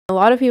A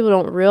lot of people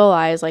don't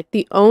realize, like,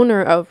 the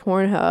owner of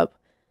Pornhub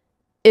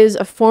is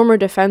a former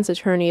defense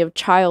attorney of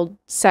child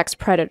sex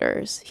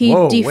predators. He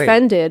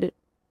defended,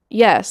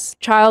 yes,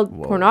 child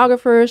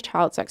pornographers,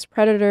 child sex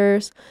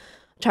predators,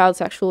 child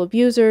sexual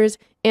abusers,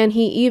 and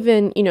he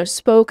even, you know,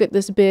 spoke at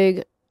this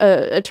big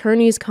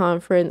attorneys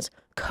conference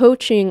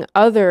coaching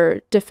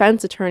other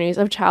defense attorneys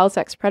of child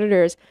sex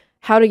predators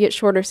how to get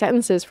shorter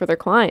sentences for their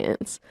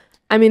clients.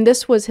 I mean,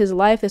 this was his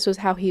life. This was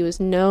how he was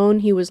known.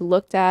 He was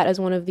looked at as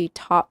one of the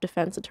top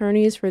defense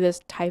attorneys for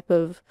this type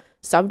of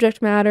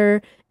subject matter,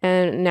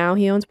 and now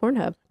he owns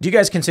Pornhub. Do you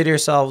guys consider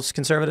yourselves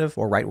conservative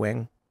or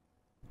right-wing?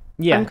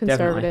 Yeah, I'm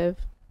conservative.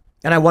 Definitely.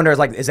 And I wonder,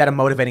 like, is that a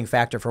motivating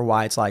factor for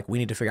why it's like we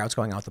need to figure out what's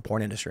going on with the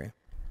porn industry?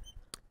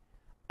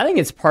 I think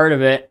it's part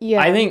of it.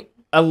 Yeah. I think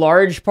a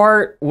large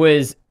part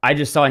was I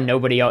just saw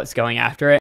nobody else going after it.